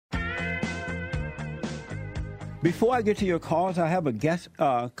Before I get to your calls, I have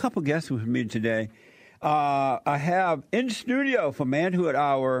a couple guests with me today. I have in studio for Manhood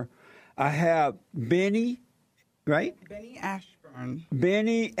Hour, I have Benny, right? Benny Ashburn.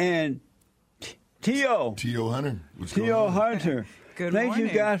 Benny and T.O. T.O. Hunter. T.O. Hunter. Good Thank morning.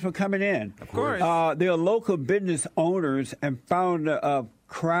 you guys for coming in. Of course. They're local business owners and founder of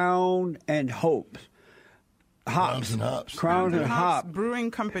Crown and Hope. Crowns and Hops. Crowns and Hops.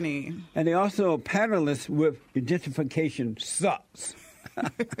 Brewing Company. And they also panelists with Identification Sucks.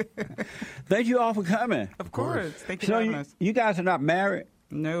 Thank you all for coming. Of course. Thank you So for having us. you guys are not married?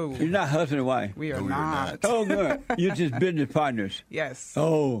 No. You're not husband and wife? We are No, we are not. not. Oh, good. You're just business partners. Yes.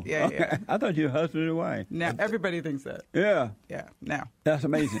 Oh. Yeah, okay. yeah. I thought you were husband and wife. Now, everybody thinks that. Yeah. Yeah, now. That's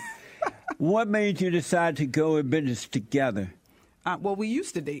amazing. What made you decide to go in business together? Well, we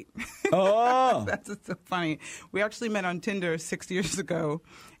used to date. Oh. That's so funny. We actually met on Tinder 6 years ago.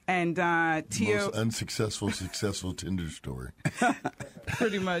 And T.O. Most successful Tinder story.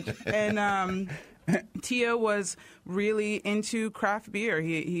 pretty much. And T.O. was really into craft beer.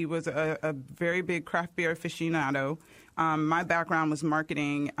 He was a very big craft beer aficionado. My background was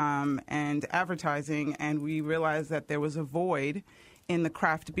marketing and advertising, and we realized that there was a void in the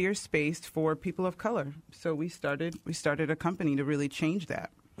craft beer space for people of color. So we started a company to really change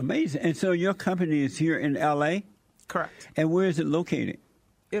that. Amazing. And so your company is here in L.A.? Correct. And where is it located?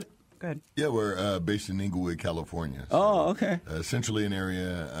 Go ahead. Yeah, we're based in Inglewood, California. So, Oh, okay. essentially an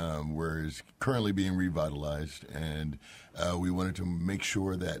area where it's currently being revitalized, and we wanted to make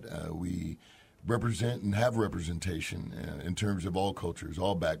sure that we represent and have representation in terms of all cultures,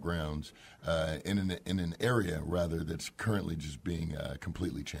 all backgrounds, in an area rather that's currently just being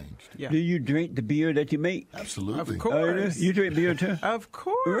completely changed. Yeah. Do you drink the beer that you make? Absolutely. Of course. You drink beer too? Of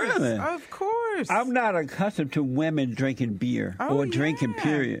course. Really? Of course. I'm not accustomed to women drinking beer or drinking, yeah.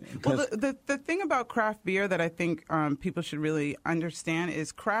 period. Well, the thing about craft beer that I think people should really understand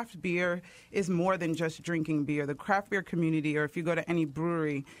is craft beer is more than just drinking beer. The craft beer community, or if you go to any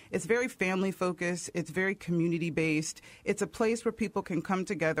brewery, it's very family-focused. It's very community-based. It's a place where people can come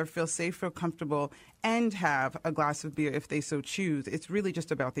together, feel safe, feel comfortable, and have a glass of beer if they so choose. It's really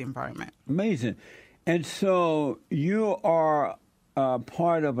just about the environment. Amazing. And so you are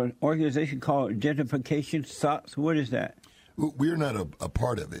part of an organization called Identification Sucks. What is that? We're not a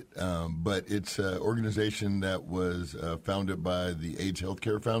part of it, but it's an organization that was founded by the AIDS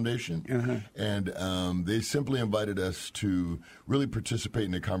Healthcare Foundation, and they simply invited us to really participate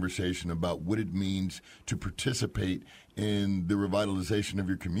in a conversation about what it means to participate in the revitalization of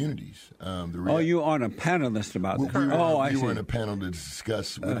your communities. You're on a panelist about that. We were in a panel to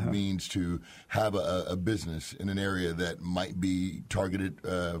discuss what it means to have a business in an area that might be targeted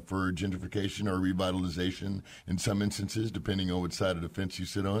for gentrification or revitalization in some instances, depending on what side of the fence you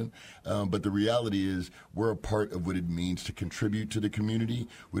sit on. But the reality is we're a part of what it means to contribute to the community,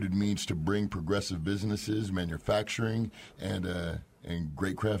 what it means to bring progressive businesses, manufacturing, and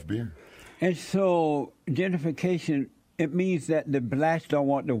great craft beer. And so gentrification, it means that the blacks don't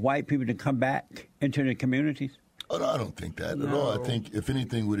want the white people to come back into the communities? Oh, no, I don't think that at all. I think, if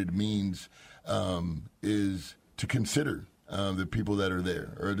anything, what it means is to consider the people that are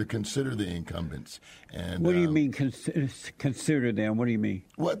there, or to consider the incumbents. And what do you mean consider them? What do you mean?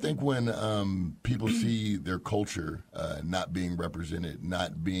 Well, I think when people see their culture not being represented,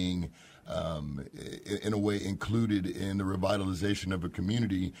 not being in a way included in the revitalization of a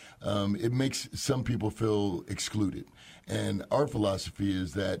community, it makes some people feel excluded. And our philosophy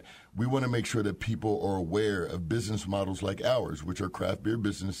is that we want to make sure that people are aware of business models like ours, which are craft beer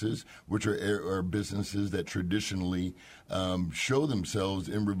businesses, which are businesses that traditionally show themselves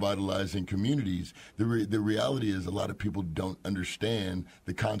in revitalizing communities. The reality is a lot of people don't understand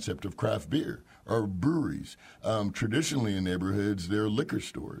the concept of craft beer or breweries. Traditionally in neighborhoods, there are liquor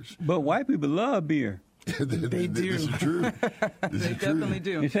stores. But white people love beer. They do. This is true. They definitely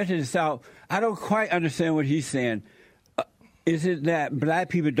do. Especially in the South. I don't quite understand what he's saying. Is it that black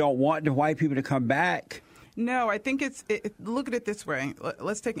people don't want the white people to come back? No, I think look at it this way.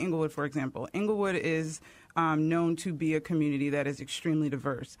 Let's take Inglewood, for example. Inglewood is known to be a community that is extremely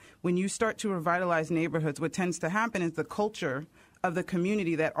diverse. When you start to revitalize neighborhoods, what tends to happen is the culture of the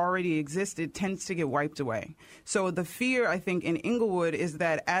community that already existed tends to get wiped away. So the fear, I think, in Inglewood is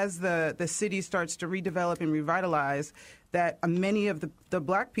that as the city starts to redevelop and revitalize, that many of the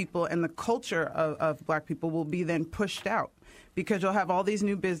black people and the culture of black people will be then pushed out. Because you'll have all these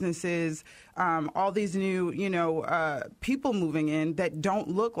new businesses, all these new, people moving in that don't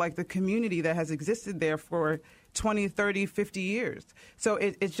look like the community that has existed there for 20, 30, 50 years. So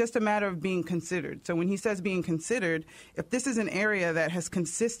it's just a matter of being considered. So when he says being considered, if this is an area that has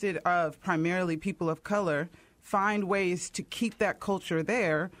consisted of primarily people of color, find ways to keep that culture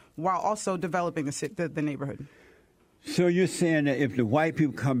there while also developing the neighborhood. So you're saying that if the white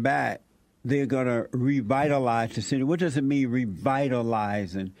people come back, they're going to revitalize the city. What does it mean,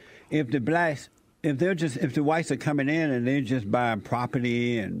 revitalizing? If the blacks, if the whites are coming in and they're just buying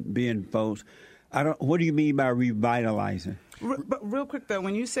property and being folks, what do you mean by revitalizing? But real quick though,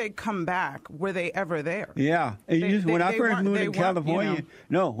 when you say come back, were they ever there? Yeah, when I first moved to California,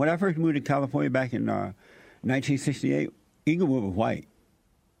 when I first moved to California back in 1968, Inglewood was white.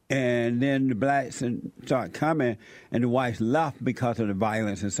 And then the blacks started coming, and the whites left because of the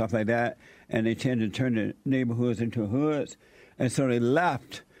violence and stuff like that. And they tended to turn the neighborhoods into hoods. And so they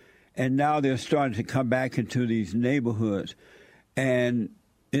left, and now they're starting to come back into these neighborhoods. And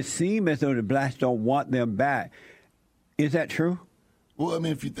it seems as though the blacks don't want them back. Is that true? Well, I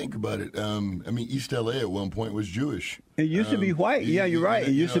mean, if you think about it, East LA at one point was Jewish. It used to be white. Yeah, you're right.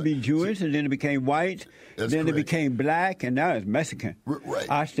 It used to be Jewish, and then it became white. Then it became black, and now it's Mexican. Right.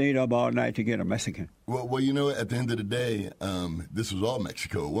 I stayed up all night to get a Mexican. Well, at the end of the day, this was all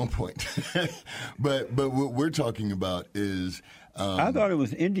Mexico at one point. but what we're talking about is... I thought it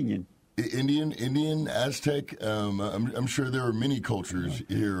was Indian. Indian, Aztec. I'm sure there are many cultures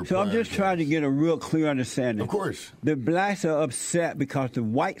here. So I'm just trying to get a real clear understanding. Of course. The blacks are upset because the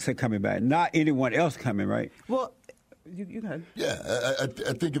whites are coming back, not anyone else coming, right? Well, you go ahead. Yeah,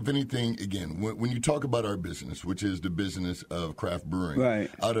 I think if anything, again, when you talk about our business, which is the business of craft brewing,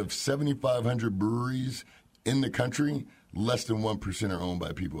 right. Out of 7,500 breweries in the country, less than 1% are owned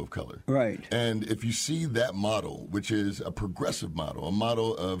by people of color. Right. And if you see that model, which is a progressive model, a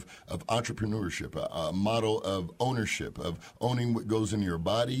model of entrepreneurship, a model of ownership, of owning what goes in your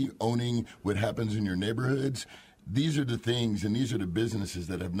body, owning what happens in your neighborhoods, these are the things and these are the businesses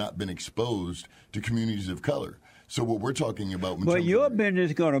that have not been exposed to communities of color. So what we're talking about... But your business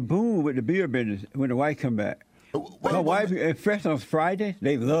is going to boom with the beer business when the white come back. My wife, fresh on Friday,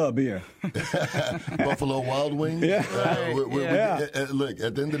 they love beer. Buffalo Wild Wings. Yeah. Look,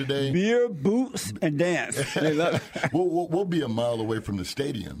 at the end of the day, beer, boots, and dance. They love it. we'll be a mile away from the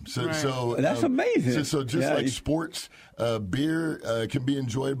stadium. So that's amazing. So just like sports, beer can be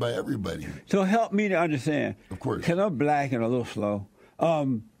enjoyed by everybody. So help me to understand. Of course. Because I'm black and a little slow.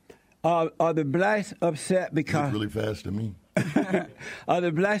 Are the blacks upset because... You look really fast to me. Are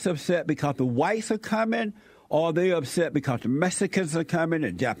the blacks upset because the whites are coming? Or are they upset because the Mexicans are coming,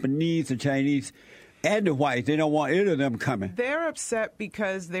 the Japanese, the Chinese, and the whites? They don't want any of them coming. They're upset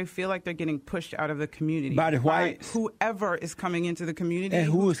because they feel like they're getting pushed out of the community. By the whites? Whoever is coming into the community. And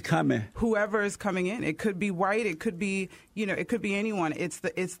who is coming? Whoever is coming in. It could be white. It could be, it could be anyone. It's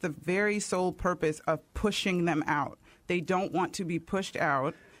the very sole purpose of pushing them out. They don't want to be pushed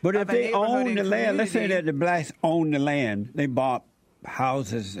out. But if they own the land, let's say that the blacks own the land, they bought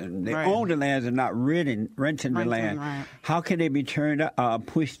houses and they own the lands and not renting the land. Right. How can they be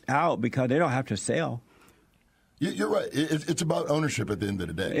pushed out because they don't have to sell? You're right. It's about ownership at the end of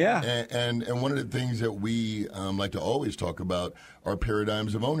the day. Yeah. And one of the things that we like to always talk about are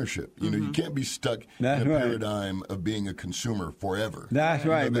paradigms of ownership. You can't be stuck in a paradigm of being a consumer forever. That's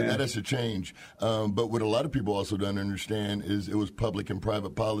right, man. That has to change. But what a lot of people also don't understand is it was public and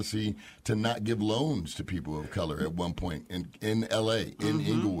private policy to not give loans to people of color at one point in L.A., in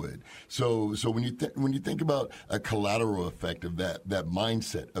Inglewood. So when you think about a collateral effect of that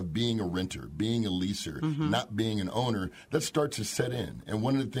mindset of being a renter, being a leaser, not being an owner, that starts to set in. And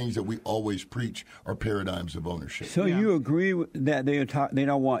one of the things that we always preach are paradigms of ownership. So you agree that they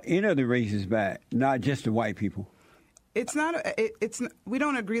don't want any of the races back, not just the white people? It's not. We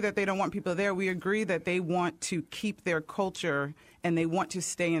don't agree that they don't want people there. We agree that they want to keep their culture and they want to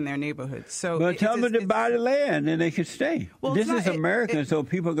stay in their neighborhoods. So, but tell them to buy the land and they can stay. Well, this is America, so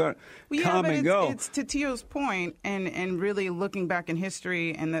people are going to come and go. It's to Tio's point, and really looking back in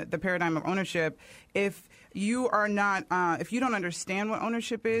history and the paradigm of ownership. If you are not, if you don't understand what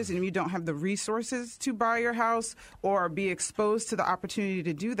ownership is, and you don't have the resources to buy your house or be exposed to the opportunity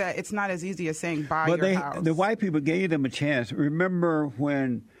to do that, it's not as easy as saying buy your house. The white people gave them a chance. Remember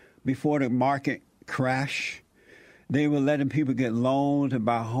when, before the market crash, they were letting people get loans and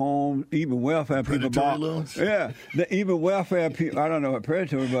buy homes. Even welfare people bought loans. Yeah, even welfare people. I don't know what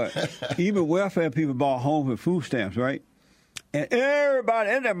predatory, but even welfare people bought homes with food stamps, right? And everybody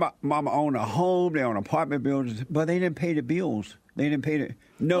and their mama owned a home, they owned apartment buildings, but they didn't pay the bills. They didn't pay the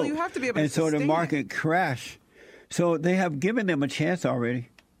Well, you have to be able to and so the market crashed. So they have given them a chance already.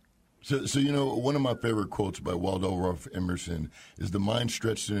 So you know, one of my favorite quotes by Waldo Ralph Emerson is, "The mind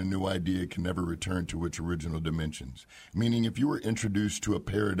stretched in a new idea can never return to its original dimensions." Meaning, if you were introduced to a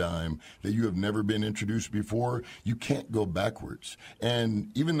paradigm that you have never been introduced before, you can't go backwards.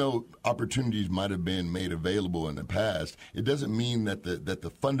 And even though opportunities might have been made available in the past, it doesn't mean that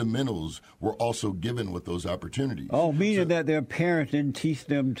the fundamentals were also given with those opportunities. Oh, meaning that their parents didn't teach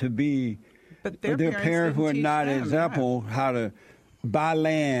them to be. But their parents were not an example how to buy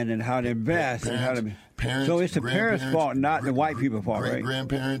land and how to invest and how to. So it's the parents' fault, not the white people's fault, right?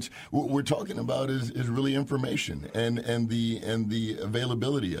 Grandparents. What we're talking about is really information and the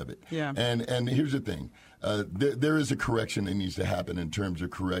availability of it. Yeah. And here's the thing. There is a correction that needs to happen in terms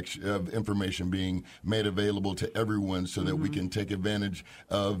of information being made available to everyone so that we can take advantage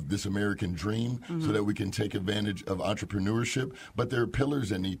of this American dream, so that we can take advantage of entrepreneurship. But there are pillars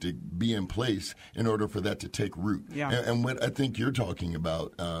that need to be in place in order for that to take root. Yeah. And what I think you're talking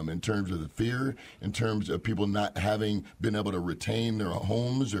about in terms of the fear, in terms of people not having been able to retain their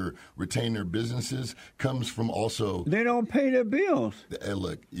homes or retain their businesses, comes from also... They don't pay their bills.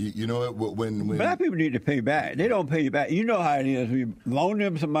 Look, you know what? When Black people need to pay back. They don't pay you back. You know how it is. We loan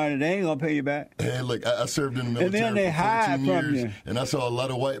them some money, they ain't gonna pay you back. Hey, look, I served in the military and then they for 14 years, you. And I saw a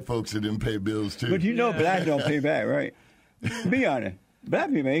lot of white folks that didn't pay bills too. But you know, blacks don't pay back, right? Be honest. Black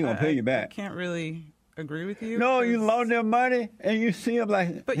people ain't gonna pay you back. I can't really agree with you. No, you loan them money and you see them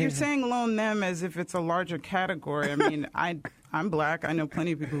like. But you're saying loan them as if it's a larger category. I mean, I'm black. I know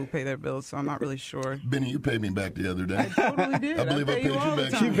plenty of people who pay their bills, so I'm not really sure. Benny, you paid me back the other day. I totally did. I believe I paid you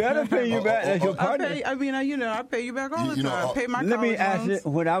back. She better pay you back. That's your partner. I pay you back all the time. I pay my college Let me ask loans.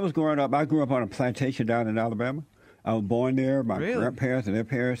 you, when I was growing up, I grew up on a plantation down in Alabama. I was born there, my grandparents and their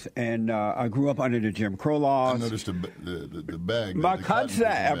parents, and I grew up under the Jim Crow laws. I noticed the bag. My cotton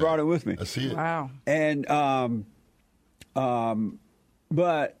sack, I brought it with me. I see it. Wow. And,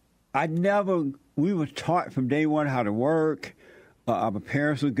 but we were taught from day one how to work. Our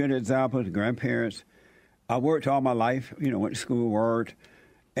parents were good examples, grandparents. I worked all my life, went to school, worked.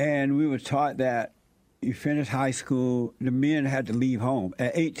 And we were taught that you finish high school, the men had to leave home.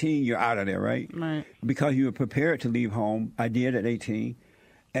 At 18, you're out of there, right? Right. Because you were prepared to leave home. I did at 18.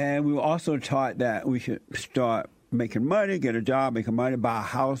 And we were also taught that we should start making money, get a job, making money, buy a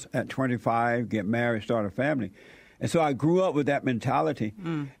house at 25, get married, start a family. And so I grew up with that mentality.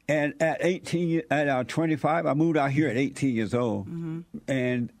 And at 25, I moved out here at 18 years old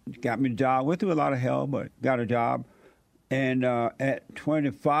and got me a job. Went through a lot of hell, but got a job. And at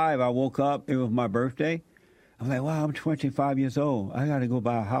 25, I woke up. It was my birthday. I'm like, wow, I'm 25 years old. I got to go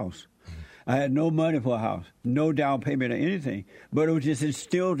buy a house. I had no money for a house, no down payment or anything. But it was just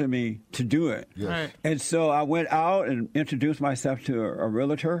instilled in me to do it. Yes. Right. And so I went out and introduced myself to a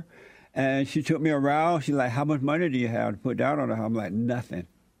realtor. And she took me around. She's like, how much money do you have to put down on the house? I'm like, nothing.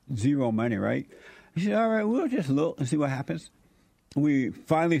 Zero money, right? She said, all right, we'll just look and see what happens. We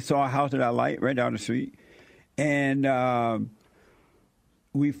finally saw a house that I liked right down the street. And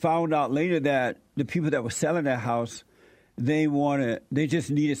we found out later that the people that were selling that house, they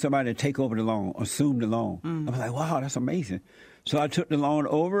just needed somebody to take over the loan, assume the loan. I was like, wow, that's amazing. So I took the loan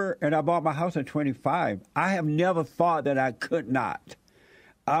over, and I bought my house at 25. I have never thought that I could not.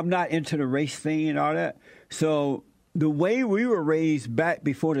 I'm not into the race thing and all that. So the way we were raised back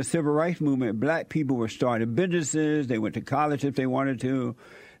before the Civil Rights Movement, black people were starting businesses. They went to college if they wanted to.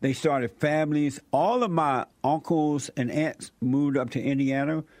 They started families. All of my uncles and aunts moved up to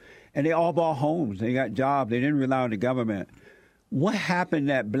Indiana, and they all bought homes. They got jobs. They didn't rely on the government. What happened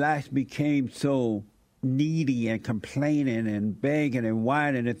that blacks became so needy and complaining and begging and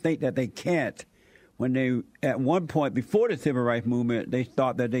whining and think that they can't? When they, at one point before the Civil Rights Movement, they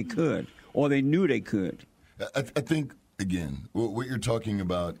thought that they could, or they knew they could. I think, again, what you're talking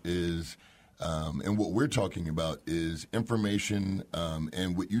about is, and what we're talking about is information,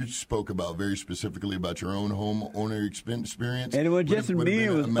 and what you spoke about very specifically about your own homeowner experience. And it was just me,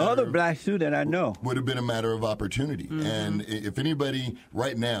 it was other blacks too that I know. Would have been a matter of opportunity. And if anybody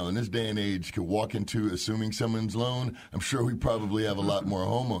right now in this day and age could walk into assuming someone's loan, I'm sure we probably have a lot more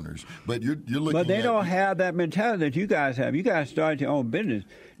homeowners. But you're looking But they at, don't have that mentality that you guys have. You guys started your own business.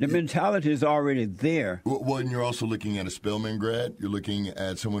 The mentality is already there. Well, and you're also looking at a Spelman grad. You're looking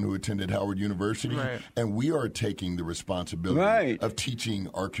at someone who attended Howard University. Right. And we are taking the responsibility of teaching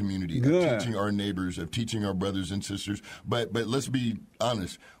our community, of teaching our neighbors, of teaching our brothers and sisters. But let's be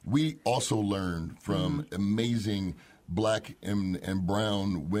honest. We also learned from amazing black and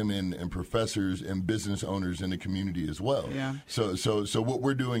brown women and professors and business owners in the community as well. Yeah. So what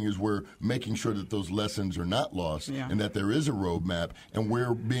we're doing is we're making sure that those lessons are not lost and that there is a roadmap, and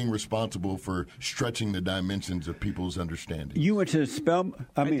we're being responsible for stretching the dimensions of people's understanding. You went to Spelman?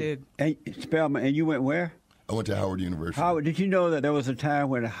 I did. Spelman, and you went where? I went to Howard University. Howard, did you know that there was a time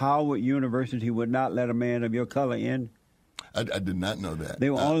when Howard University would not let a man of your color in? I did not know that. They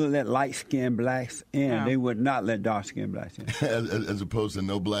would only let light-skinned blacks in. Yeah. They would not let dark-skinned blacks in. as opposed to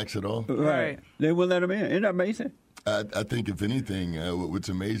no blacks at all? Right. They wouldn't let them in. Isn't that amazing? I think, if anything, what's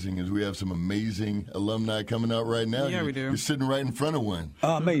amazing is we have some amazing alumni coming out right now. Yeah, we do. You're sitting right in front of one.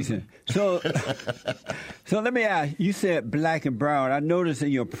 Oh, amazing. So, so let me ask. You said black and brown. I noticed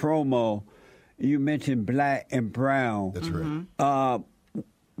in your promo you mentioned black and brown. That's right.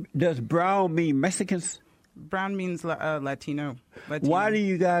 Does brown mean Mexicans? Brown means Latino. Why do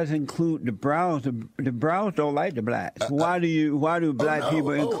you guys include the browns? The browns don't like the blacks. Why do black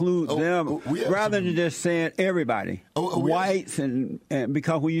people include them rather than just saying everybody? Whites and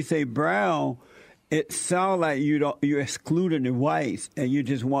because when you say brown, it sounds like you're excluding the whites and you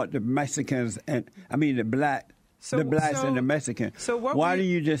just want the Mexicans and the blacks and the Mexicans. So why do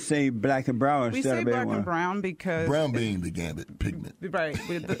you just say black and brown instead of everyone? We say black and brown because brown being the gambit pigment. Right.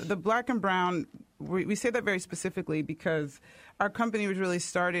 The black and brown. We say that very specifically because our company was really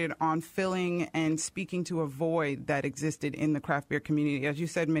started on filling and speaking to a void that existed in the craft beer community. As you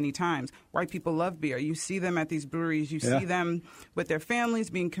said many times, white people love beer. You see them at these breweries. You see them with their families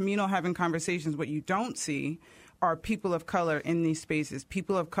being communal, having conversations. What you don't see are people of color in these spaces,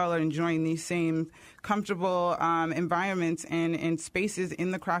 people of color enjoying these same comfortable environments and spaces in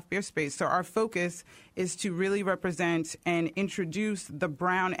the craft beer space. So our focus is to really represent and introduce the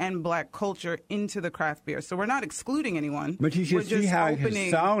brown and black culture into the craft beer. So we're not excluding anyone. But you should see how it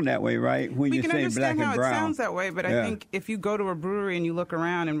can sound that way, right? When you say black and brown. We can understand how it sounds that way, but I think if you go to a brewery and you look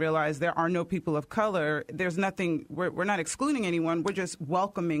around and realize there are no people of color, there's nothing, we're not excluding anyone, we're just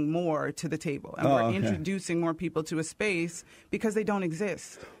welcoming more to the table. And we're introducing more people to a space because they don't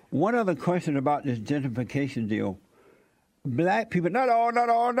exist. One other question about this gentrification deal. Black people, not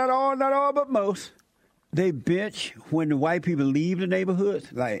all, but most, they bitch when the white people leave the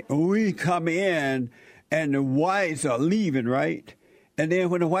neighborhoods. Like, we come in and the whites are leaving, right? And then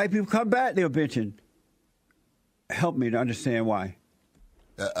when the white people come back, they're bitching. Help me to understand why.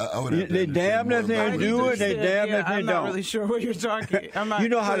 They damn if they do it, they damn if they don't. I'm not really sure what you're talking about. You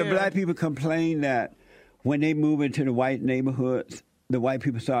know how the black people complain that when they move into the white neighborhoods, the white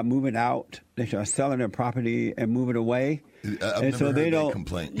people start moving out. They start selling their property and moving away. I've never heard that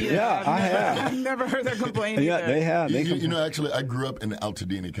complaint. Yeah, I have. I've never heard that complaint. Yeah, they have. Actually, I grew up in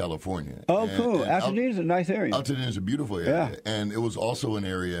Altadena, California. Oh, cool. Altadena is a nice area. Altadena is a beautiful area. Yeah. And it was also an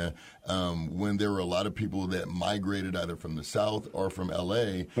area when there were a lot of people that migrated either from the South or from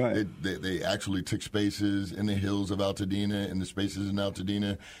L.A. Right. They actually took spaces in the hills of Altadena, in the spaces in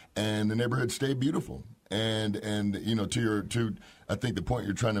Altadena, and the neighborhood stayed beautiful. And to I think the point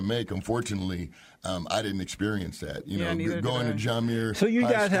you're trying to make, unfortunately, I didn't experience that. Going to John Muir. So you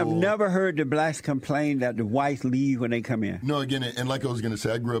guys have never heard the blacks complain that the whites leave when they come in? No, again, and like I was going to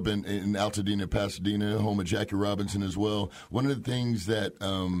say, I grew up in Altadena, Pasadena, home of Jackie Robinson as well. One of the things that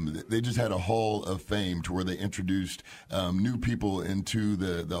they just had a hall of fame to where they introduced new people into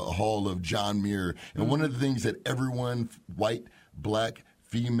the hall of John Muir. And one of the things that everyone, white, black,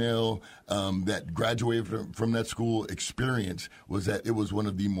 female that graduated from that school experience was that it was one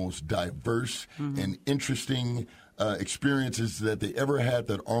of the most diverse and interesting experiences that they ever had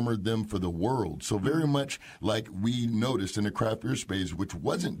that armored them for the world. So very much like we noticed in the craft beer space, which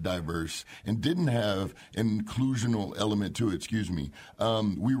wasn't diverse and didn't have an inclusional element to it,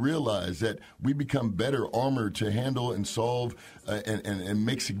 we realized that we become better armored to handle and solve and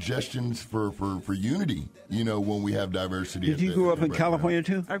make suggestions for unity, when we have diversity. Did you grow up in California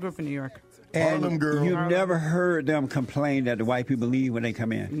too? I grew up in New York. And Harlem girl. You've never heard them complain that the white people leave when they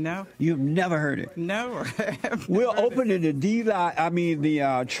come in? No. You've never heard it? No. We're opening the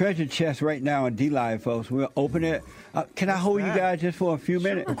the treasure chest right now in D-Live, folks. We'll open it. Can I hold you guys just for a few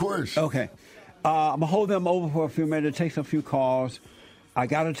minutes? Of course. Okay. I'm going to hold them over for a few minutes, take some few calls. I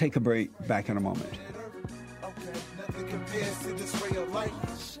got to take a break. Back in a moment.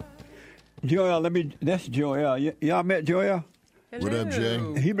 Joel, that's Joel. Y'all met Joel? Hello. What up,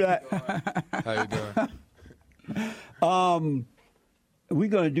 Jay? He black. How you doing? We're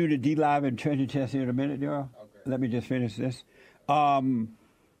going to do the D-Live and treasure chest here in a minute, Joel. Okay. Let me just finish this.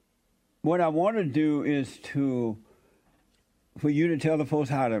 What I want to do is for you to tell the folks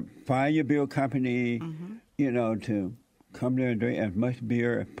how to find your beer company, to come there and drink as much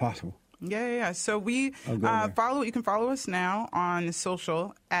beer as possible. Yeah. So we you can follow us now on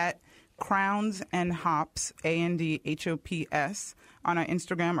social at Crowns and Hops, ANDHOPS, on our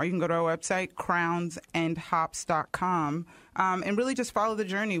Instagram, or you can go to our website, crownsandhops.com, and really just follow the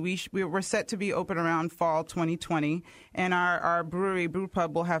journey. We're set to be open around fall 2020, and our brewery, Brew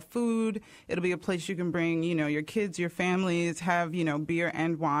Pub, will have food. It'll be a place you can bring, your kids, your families, have, beer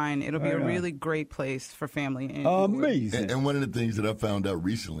and wine. It'll be a really great place for family. Amazing. And one of the things that I found out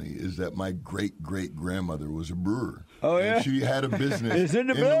recently is that my great-great-grandmother was a brewer. Oh, yeah? And she had a business It's in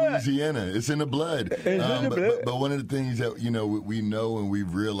the blood. Louisiana. It's in the blood. It's in the blood. But one of the things that, we know and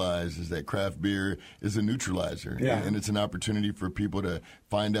we've realized is that craft beer is a neutralizer. Yeah. And it's an opportunity for people to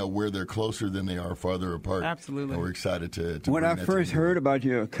find out where they're closer than they are farther apart. Absolutely. And we're excited to when bring I that first together. heard about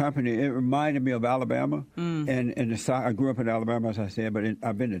your company, it reminded me of Alabama. And the South. I grew up in Alabama, as I said, but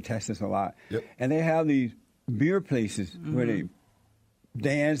I've been to Texas a lot. Yep. And they have these beer places where they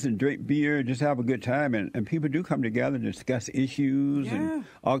dance and drink beer, just have a good time, and people do come together and discuss issues and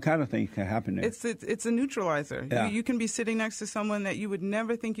all kind of things can happen there. It's a neutralizer. Yeah. You can be sitting next to someone that you would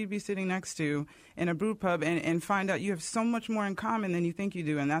never think you'd be sitting next to in a brew pub and find out you have so much more in common than you think you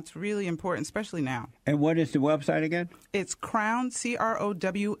do, and that's really important, especially now. And what is the website again? It's Crowns,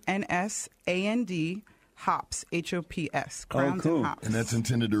 CROWNSAND, Hops, HOPS, Crowns cool. and Hops. And that's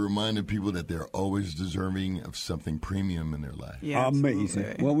intended to remind the people that they're always deserving of something premium in their life. Yeah, Amazing.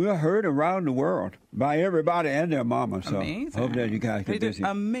 absolutely. Well, we're heard around the world by everybody and their mama, so Amazing. hope that you guys They get did busy.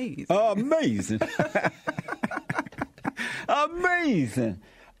 amazing. Amazing. Amazing.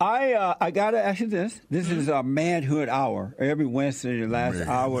 I got to ask you this. This is a Manhood Hour. Every Wednesday, the last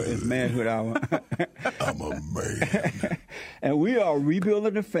hour is Manhood Hour. I'm a man. And we are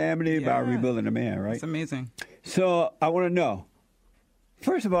rebuilding the family by rebuilding the man, right? It's amazing. So I want to know,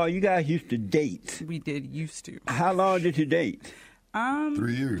 first of all, you guys used to date. We used to. How long did you date?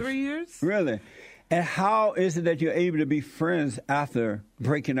 3 years. 3 years. Really? And how is it that you're able to be friends after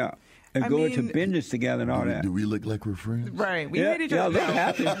breaking up and go into business together and all that? Do we look like we're friends? Right. We Yeah, made each yeah, other. look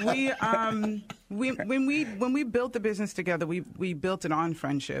happy. When we built the business together, we built it on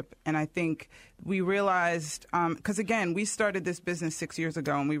friendship, and I think we realized because again we started this business 6 years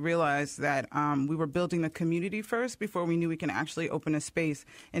ago, and we realized that we were building the community first before we knew we can actually open a space,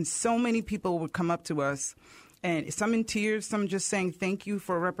 and so many people would come up to us, and some in tears, some just saying thank you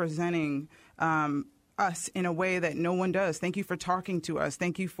for representing us in a way that no one does. Thank you for talking to us.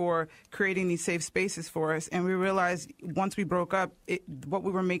 Thank you for creating these safe spaces for us. And we realized once we broke up, what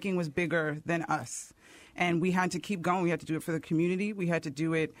we were making was bigger than us. And we had to keep going. We had to do it for the community. We had to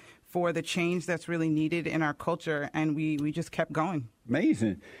do it for the change that's really needed in our culture. And we just kept going.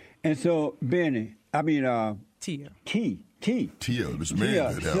 Amazing. And so, Benny, Tia. Tio, this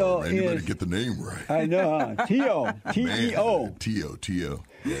manhood so hour, man. You better get the name right. I know, Tio, T-E-O. Tio.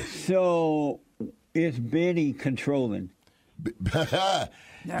 Yes. So, is Benny controlling? That's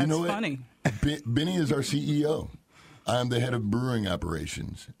funny. Benny is our CEO. I'm the head of brewing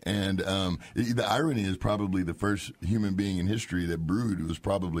operations. And the irony is probably the first human being in history that brewed was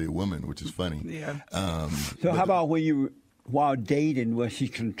probably a woman, which is funny. Yeah. So how about while dating, was she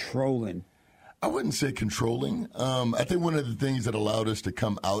controlling? I wouldn't say controlling. I think one of the things that allowed us to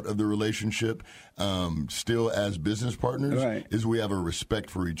come out of the relationship still as business partners is we have a respect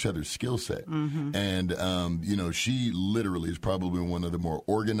for each other's skill set. Mm-hmm. And, she literally is probably one of the more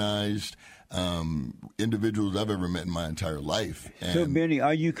organized individuals I've ever met in my entire life. And so, Benny,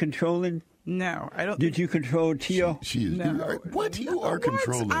 are you controlling? No, I don't. Did you control Tio? She is. No. What? You are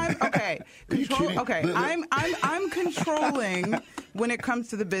controlling. Okay. Are you kidding? Okay. I'm controlling when it comes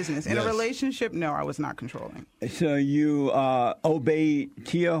to the business. In a relationship, no, I was not controlling. So you obeyed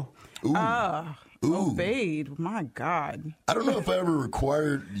Tio? Obeyed? My God. I don't know if I ever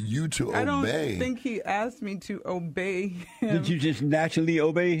required you to obey. I don't think he asked me to obey him. Did you just naturally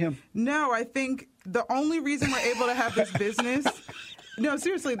obey him? No, I think the only reason we're able to have this business... No,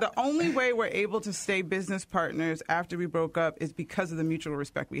 seriously, the only way we're able to stay business partners after we broke up is because of the mutual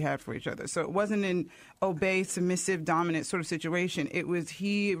respect we had for each other. So it wasn't an obey, submissive, dominant sort of situation. It was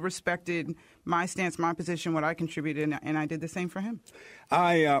he respected my stance, my position, what I contributed, and I did the same for him.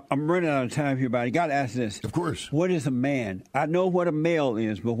 I'm running out of time here, but I got to ask this. Of course. What is a man? I know what a male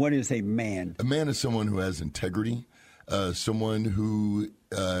is, but what is a man? A man is someone who has integrity, someone who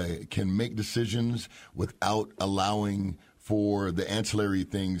can make decisions without allowing for the ancillary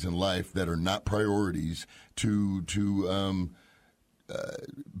things in life that are not priorities to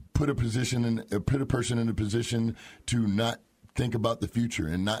put a person in a position to not think about the future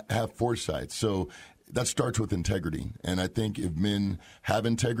and not have foresight. So that starts with integrity. And I think if men have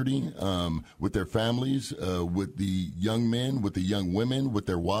integrity with their families, with the young men, with the young women, with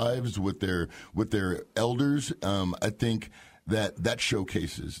their wives, with their elders, I think that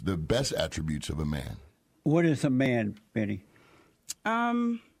showcases the best attributes of a man. What is a man, Benny?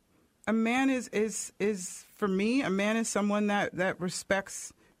 A man is for me, a man is someone that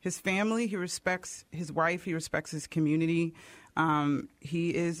respects his family, he respects his wife, he respects his community. He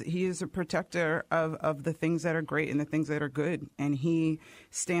is a protector of the things that are great and the things that are good, and he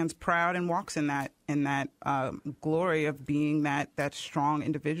stands proud and walks in that glory of being that strong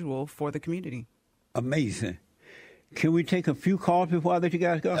individual for the community. Amazing. Can we take a few calls before I let you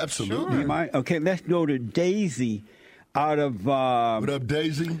guys go? Absolutely. Sure. You mind? Okay, let's go to Daisy out of what up,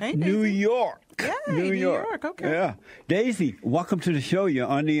 Daisy? Hey, Daisy. New York. Yay, New York. Okay. Yeah. Daisy, welcome to the show. You're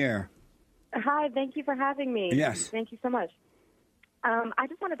on the air. Hi, thank you for having me. Yes. Thank you so much. I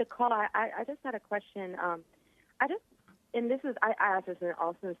just wanted to call. I just had a question. I asked this in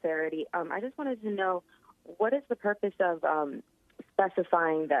all sincerity. I just wanted to know, what is the purpose of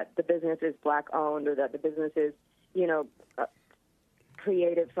specifying that the business is Black-owned, or that the business is,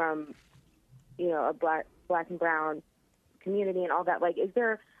 created from, a black and brown community and all that? Like, is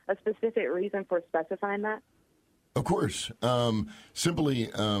there a specific reason for specifying that? Of course.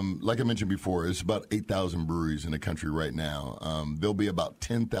 Simply, like I mentioned before, it's about 8,000 breweries in the country right now. There'll be about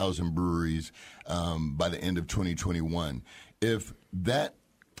 10,000 breweries by the end of 2021. If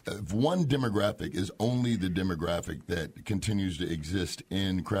one demographic is only the demographic that continues to exist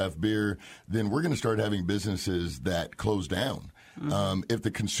in craft beer, then we're going to start having businesses that close down. Mm-hmm. If the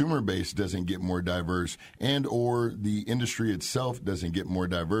consumer base doesn't get more diverse and or the industry itself doesn't get more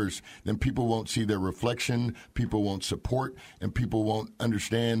diverse, then people won't see their reflection, people won't support, and people won't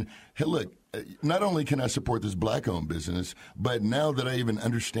understand, hey, look, not only can I support this Black-owned business, but now that I even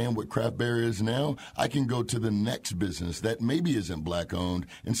understand what craft beer is now, I can go to the next business that maybe isn't Black-owned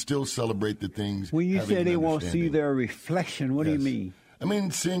and still celebrate the things. When you say they won't see their reflection, what do you mean? I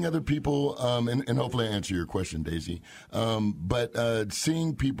mean, seeing other people, and hopefully I answer your question, Daisy, but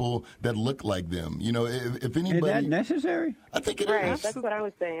seeing people that look like them. If anybody... Is that necessary? I think it right, is. that's what I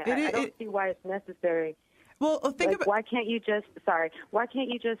was saying. I don't see why it's necessary. Well, think about... Why can't you just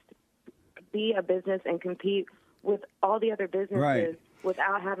be a business and compete with all the other businesses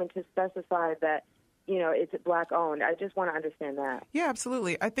without having to specify that, it's Black-owned? I just want to understand that. Yeah,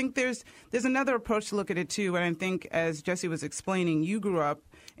 absolutely. I think there's another approach to look at it, too. And I think, as Jesse was explaining, you grew up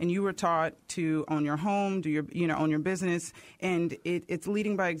and you were taught to own your home, own your business, and it's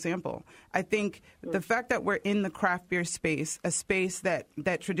leading by example. I think the fact that we're in the craft beer space, a space that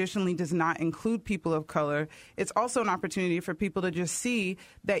traditionally does not include people of color, it's also an opportunity for people to just see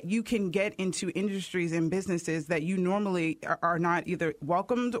that you can get into industries and businesses that you normally are not either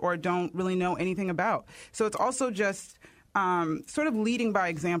welcomed or don't really know anything about. So it's also just sort of leading by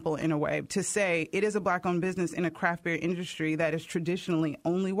example in a way to say it is a Black-owned business in a craft beer industry that is traditionally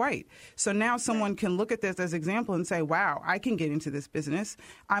only white. So now someone can look at this as example and say, wow, I can get into this business.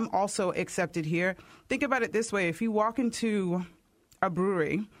 I'm also accepted here. Think about it this way. If you walk into a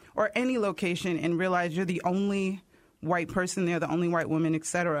brewery or any location and realize you're the only white person there, the only white woman, et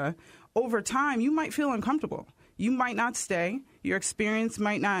cetera, over time you might feel uncomfortable. You might not stay. Your experience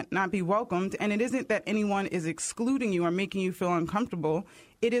might not be welcomed. And it isn't that anyone is excluding you or making you feel uncomfortable.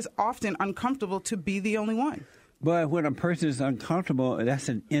 It is often uncomfortable to be the only one. But when a person is uncomfortable, that's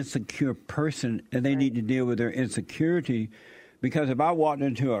an insecure person, and they need to deal with their insecurity. Because if I walked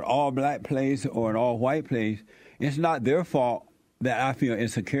into an all-black place or an all-white place, it's not their fault that I feel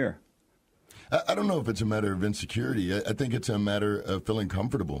insecure. I don't know if it's a matter of insecurity. I think it's a matter of feeling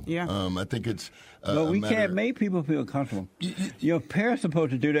comfortable. Yeah. I think it's But we can't make people feel comfortable. Your parents are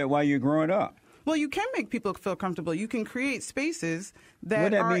supposed to do that while you're growing up. Well, you can make people feel comfortable. You can create spaces that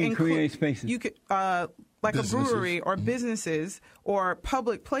What does that are mean, create spaces? You could, like businesses. A brewery or businesses or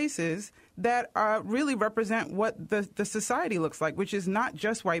public places that really represent what the society looks like, which is not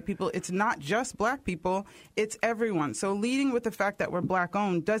just white people. It's not just Black people. It's everyone. So leading with the fact that we're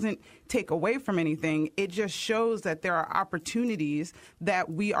Black-owned doesn't take away from anything. It just shows that there are opportunities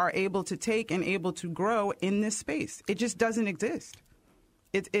that we are able to take and able to grow in this space. It just doesn't exist.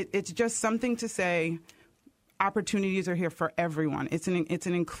 It's just something to say opportunities are here for everyone. It's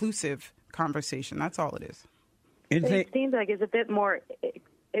an inclusive conversation. That's all it is. It seems like it's a bit more.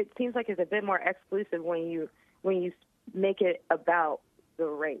 It seems like it's a bit more exclusive when you make it about the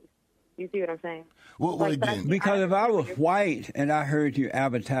race. You see what I'm saying? Well, again, because if I was white and I heard you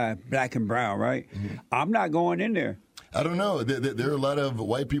advertise Black and brown, right? Mm-hmm. I'm not going in there. I don't know. There are a lot of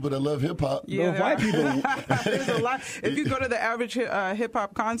white people that love hip hop. Yeah, white people. There's a lot. If you go to the average hip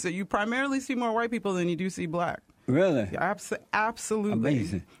hop concert, you primarily see more white people than you do see black. Really? Absolutely.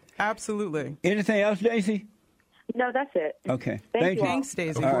 Amazing. Absolutely. Anything else, Daisy? No, that's it. Okay. Thank you all. Thanks,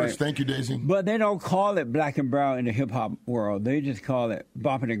 Daisy. Of course. right. Thank you, Daisy. But they don't call it black and brown in the hip hop world. They just call it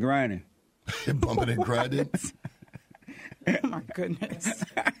bumping and grinding. Bumping and grinding. Oh, my goodness.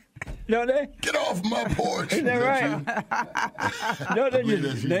 No, they? Get off my porch. Is that right? No, they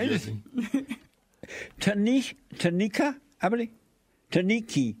just. Tanika, I believe.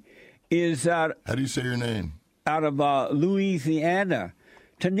 Taniki is How do you say your name? out of Louisiana.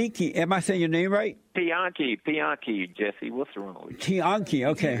 Taniki, am I saying your name right? Pianki, Jesse. What's wrong with you? Tianki,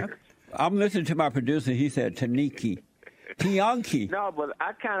 okay. I'm listening to my producer. He said Taniki. Tianki. No, but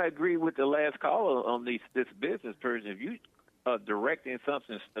I kind of agree with the last caller on this business person. If you are directing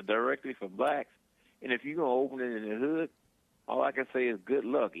something directly for blacks, and if you're going to open it in the hood, all I can say is good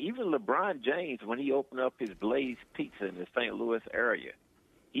luck. Even LeBron James, when he opened up his Blaze Pizza in the St. Louis area,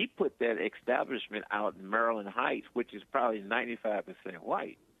 he put that establishment out in Maryland Heights, which is probably 95%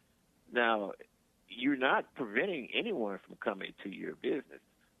 white. Now, you're not preventing anyone from coming to your business.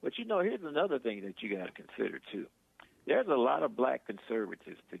 But, here's another thing that you got to consider, too. There's a lot of black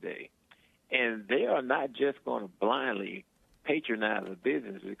conservatives today, and they are not just going to blindly patronize a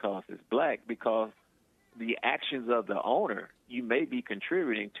business because it's black, because the actions of the owner, you may be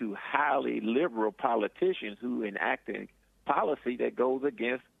contributing to highly liberal politicians who enacting policy that goes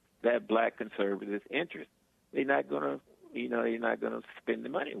against that black conservative interest. They're not going to, they're not going to spend the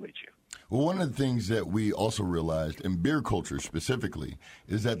money with you. Well, one of the things that we also realized in beer culture specifically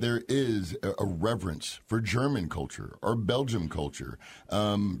is that there is a reverence for German culture or Belgian culture,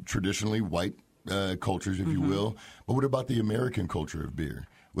 traditionally white cultures, if you will. But what about the American culture of beer?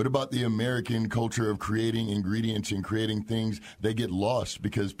 What about the American culture of creating ingredients and creating things that get lost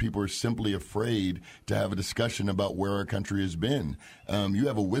because people are simply afraid to have a discussion about where our country has been? You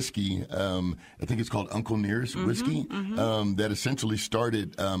have a whiskey, I think it's called Uncle Nearest whiskey, that essentially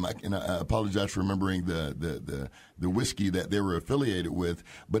started, and I apologize for remembering the whiskey that they were affiliated with,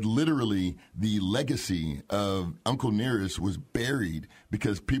 but literally the legacy of Uncle Nearest was buried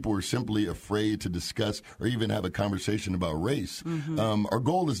because people were simply afraid to discuss or even have a conversation about race. Our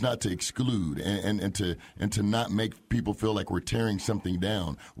goal is not to exclude and to not make people feel like we're tearing something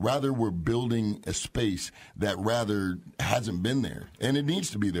down. Rather, we're building a space that rather hasn't been there, and it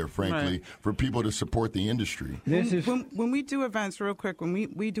needs to be there, frankly, for people to support the industry. When we do events, real quick, when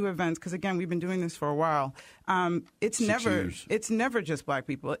we do events, because again, we've been doing this for a while. It's 6 years. It's never just black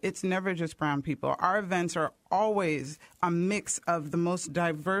people. It's never just brown people. Our events are always a mix of the most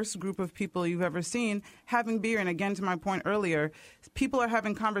diverse group of people you've ever seen having beer. And again, to my point earlier, people are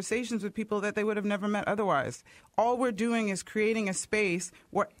having conversations with people that they would have never met otherwise. All we're doing is creating a space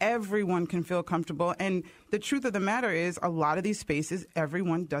where everyone can feel comfortable. And the truth of the matter is, a lot of these spaces,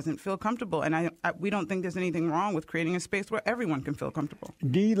 everyone doesn't feel comfortable. And we don't think there's anything wrong with creating a space where everyone can feel comfortable.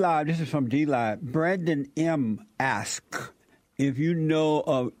 D-Live, this is from D-Live. Brandon M. asked if you know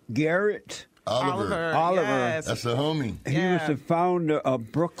of Garrett Oliver. Yes. That's a homie. He was the founder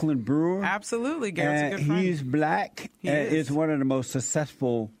of Brooklyn Brewer. Absolutely, Garrett's and a good friend. he's black and is one of the most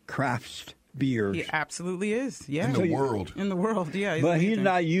successful craft beers. He absolutely is. Yeah, In the world. In the world, yeah. But he's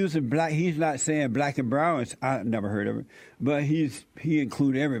not using black. He's not saying black and brown. I never heard of it. But he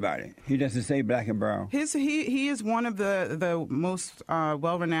includes everybody. He doesn't say black and brown. He is one of the most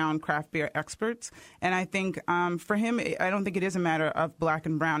well-renowned craft beer experts, and I think for him, I don't think it is a matter of black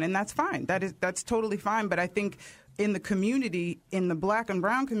and brown, and that's fine. That's totally fine. But I think in the community, in the black and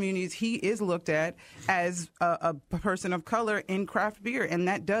brown communities, he is looked at as a person of color in craft beer, and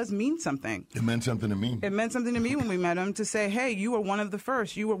that does mean something. It meant something to me. It meant something to me when we met him to say, hey, you were one of the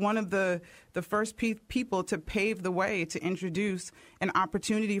first. You were one of the first people to pave the way to introduce an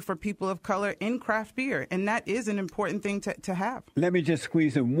opportunity for people of color in craft beer, and that is an important thing to have. Let me just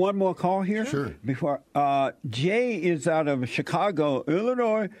squeeze in one more call here. Sure. Before Jay is out of Chicago,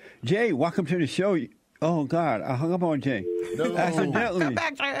 Illinois. Jay, welcome to the show. Oh, God, I hung up on Jay. No. Accidentally. Come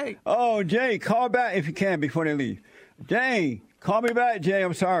back, Jay. Oh, Jay, call back if you can before they leave. Jay, call me back, Jay.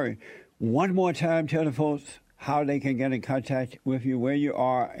 I'm sorry. One more time, tell the folks how they can get in contact with you, where you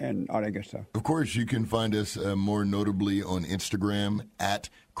are, and all that good stuff. Of course, you can find us more notably on Instagram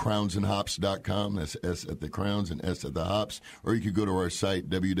at crownsandhops.com. That's S at the Crowns and S at the Hops. Or you could go to our site,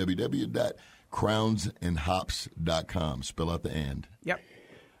 www.crownsandhops.com. Spell out the and. Yep.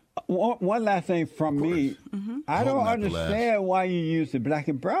 One last thing from me. I don't understand why you use the black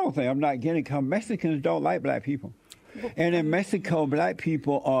and brown thing. I'm not getting it because Mexicans don't like black people. And in Mexico, black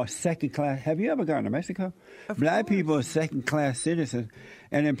people are second class. Have you ever gone to Mexico? Black people are second class citizens.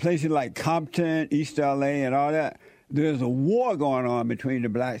 And in places like Compton, East LA, and all that, there's a war going on between the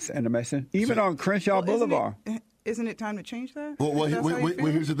blacks and the Mexicans, even on Crenshaw Boulevard. Isn't it time to change that? Well,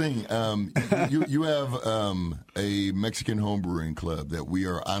 here's the thing. You have a Mexican home brewing club that we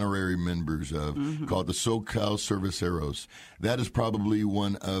are honorary members of called the SoCal Cerveceros. That is probably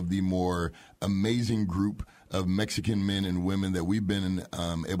one of the more amazing group of Mexican men and women that we've been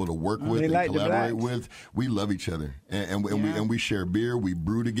able to work with and collaborate with. We love each other, and we share beer. We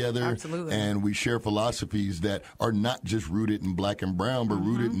brew together, absolutely, and we share philosophies that are not just rooted in black and brown, but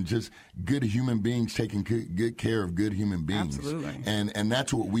rooted in just good human beings taking good care of good human beings. Absolutely, and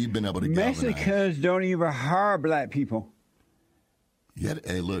that's what we've been able to galvanize. Mexicans don't even hire black people. Yeah,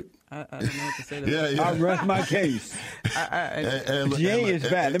 hey, look. I don't know what to say to that. I'll rest my case. Jay is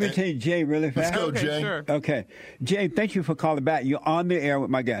back. Let me tell you, Jay, really fast. Let's go, Jay. Sure. Okay. Jay, thank you for calling back. You're on the air with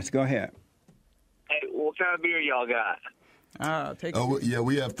my guest. Go ahead. Hey, what kind of beer y'all got?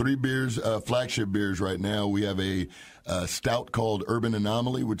 We have 3 beers, flagship beers right now. We have a stout called Urban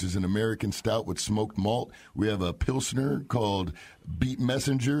Anomaly, which is an American stout with smoked malt. We have a Pilsner called Beat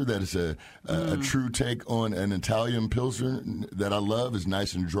Messenger. That is a true take on an Italian Pilsner that I love. Is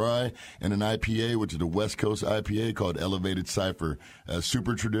nice and dry. And an IPA, which is a West Coast IPA called Elevated Cypher.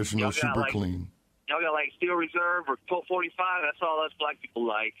 Super traditional, super clean. Y'all got like Steel Reserve or 1245. That's all us black people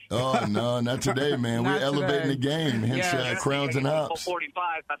like. Oh no, not today, man. We're elevating the game. Hence, Crowns and Hops.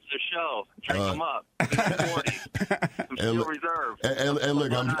 1245. That's the show. Drink them up. Some Steel Reserve. And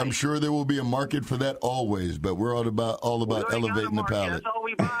look, I'm sure there will be a market for that always, but we're all about elevating the palate. That's all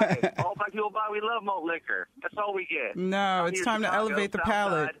we buy. All black people buy. We love malt liquor. That's all we get. No, it's time to elevate the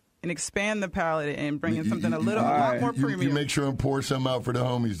palate. And expand the palate and bring in something a lot more premium. You make sure and pour some out for the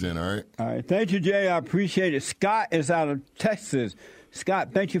homies then, all right? All right. Thank you, Jay. I appreciate it. Scott is out of Texas. Scott,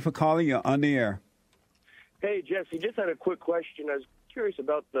 thank you for calling. You're on the air. Hey, Jesse, just had a quick question. I was curious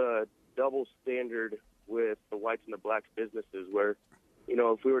about the double standard with the whites and the blacks businesses where,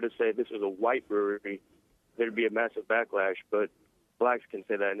 if we were to say this was a white brewery, there'd be a massive backlash, but blacks can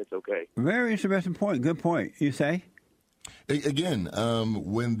say that and it's okay. Very interesting point. Good point. You say? Again,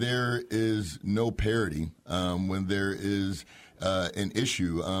 when there is no parity, when there is an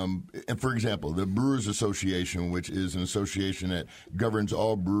issue, and for example, the Brewers Association, which is an association that governs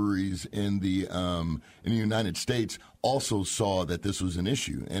all breweries in the United States, also saw that this was an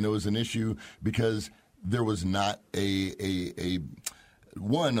issue, and it was an issue because there was not a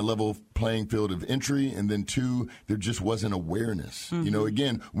level playing field of entry, and then 2, there just wasn't awareness.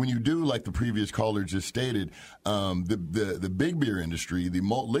 Again, when you do, like the previous caller just stated, the big beer industry, the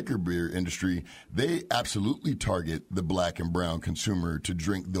malt liquor beer industry, they absolutely target the black and brown consumer to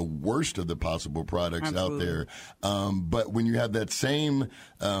drink the worst of the possible products out there. But when you have that same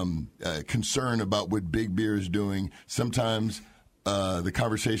concern about what big beer is doing, sometimes the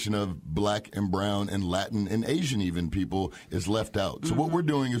conversation of black and brown and Latin and Asian even people is left out. So what we're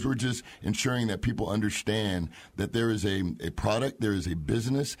doing is we're just ensuring that people understand that there is a product, there is a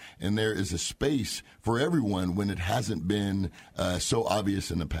business, and there is a space for everyone when it hasn't been so obvious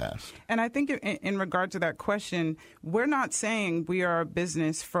in the past. And I think in regard to that question, we're not saying we are a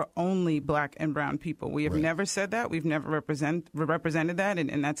business for only black and brown people. We have never said that. We've never represented that,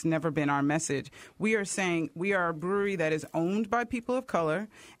 and that's never been our message. We are saying we are a brewery that is owned by people of color,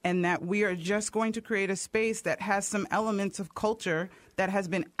 and that we are just going to create a space that has some elements of culture that has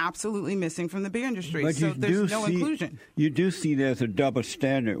been absolutely missing from the beer industry. But so there's no inclusion. You do see there's a double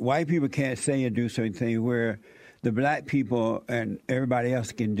standard. White people can't say and do certain things where the black people and everybody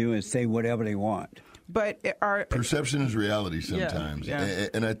else can do and say whatever they want. But our perception is reality sometimes.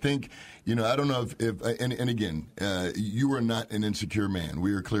 And I think, I don't know if and again, you are not an insecure man.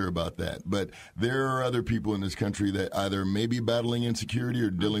 We are clear about that. But there are other people in this country that either may be battling insecurity or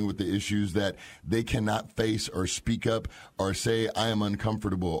dealing with the issues that they cannot face or speak up or say, I am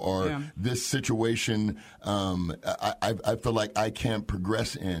uncomfortable, or this situation, I feel like I can't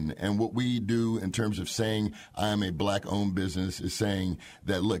progress in. And what we do in terms of saying I am a black-owned business is saying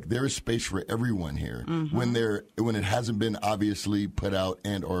that, look, there is space for everyone here. When it hasn't been obviously put out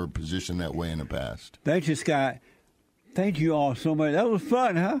and or positioned that way in the past. Thank you, Scott. Thank you all so much. That was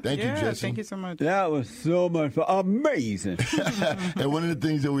fun, huh? Thank you, Jesse. Thank you so much. That was so much fun. Amazing. And one of the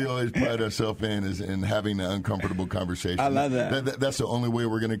things that we always pride ourselves in is in having the uncomfortable conversation. I love that. That's the only way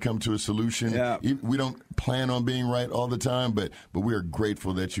we're going to come to a solution. Yeah. We don't plan on being right all the time, but we are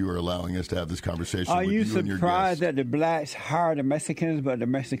grateful that you are allowing us to have this conversation Are with you you and your guests. surprised that the blacks hire the Mexicans, but the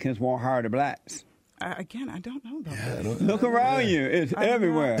Mexicans won't hire the blacks? Again, I don't know about Yeah, that. Look around you. It's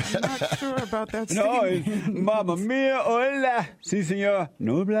everywhere. I'm not sure about that No, statement. it's Mamma Mia, hola. Si, senor.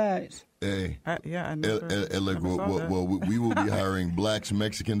 No blacks. Hey. I never, Look, never saw that. well, we will be hiring blacks,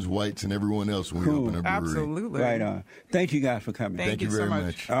 Mexicans, whites, and everyone else when we open a brewery. Absolutely. Right on. Thank you guys for coming. Thank you so very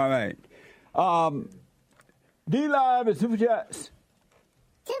much. much. All right. D-Live and Super Chats.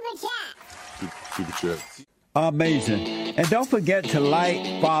 Super chat. Amazing. And don't forget to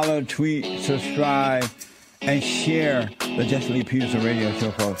like, follow, tweet, subscribe, and share the Jesse Lee Peterson radio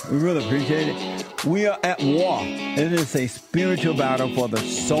show, folks. We really appreciate it. We are at war. It is a spiritual battle for the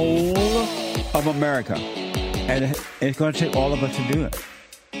soul of America. And it's going to take all of us to do it.